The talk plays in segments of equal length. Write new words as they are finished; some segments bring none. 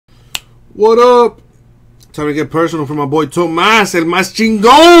What up? Time to get personal for my boy Tomas, el más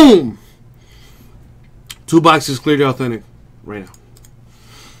chingón. 2 boxes clearly authentic right now.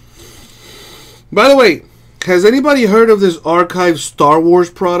 By the way, has anybody heard of this archive Star Wars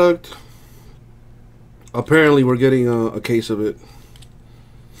product? Apparently we're getting a case of it.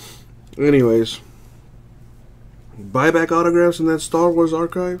 Anyways, buyback autographs in that Star Wars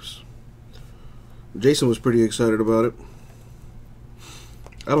archives. Jason was pretty excited about it.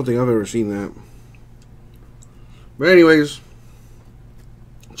 I don't think I've ever seen that. But anyways,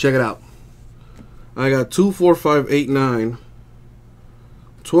 check it out. I got 2, 4, 5, 8, 9,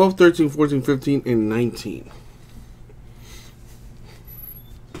 12, 13, 14, 15, and 19.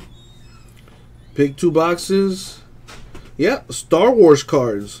 Pick 2 boxes. Yeah, Star Wars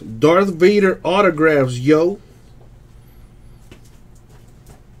cards. Darth Vader autographs, yo.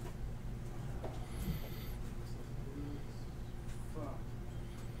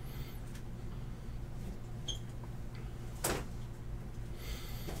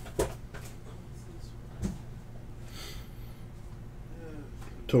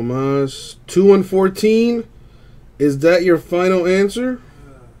 Tomas, 2 and 14. Is that your final answer?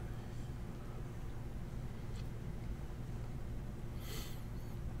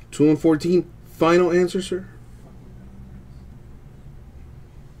 Two and 14. Final answer, sir?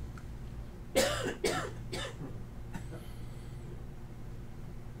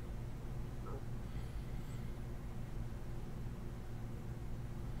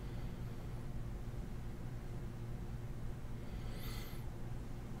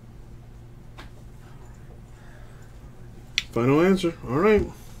 Final answer. All right.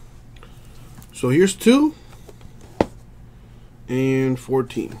 So here's 2 and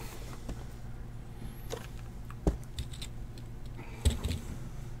 14.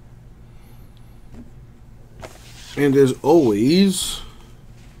 And as always,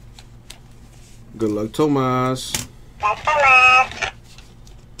 good luck, Tomas.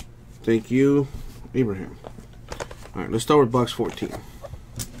 Thank you, Abraham. All right, let's start with box 14.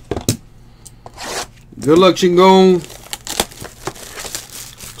 Good luck, Chingon.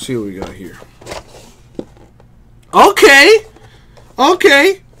 See what we got here. Okay.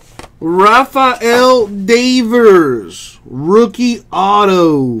 Rafael Devers, rookie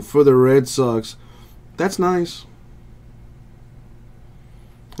auto for the Red Sox. That's nice.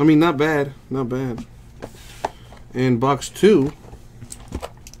 I mean, not bad. Not bad. And box 2.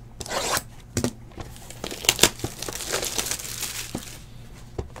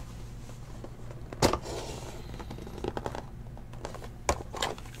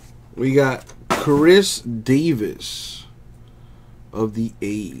 We got Chris Davis of the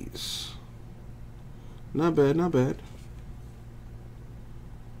A's. Not bad, not bad.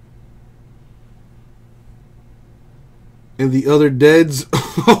 And the other deads.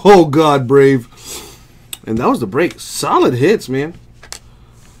 Oh, God, Brave. And that was the break. Solid hits, man.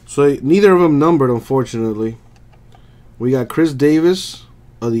 So neither of them numbered, unfortunately. We got Chris Davis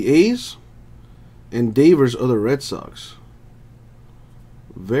of the A's and Devers of the Red Sox.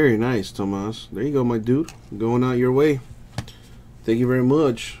 Very nice, Tomas. There you go, my dude. Going out your way. Thank you very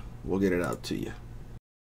much. We'll get it out to you.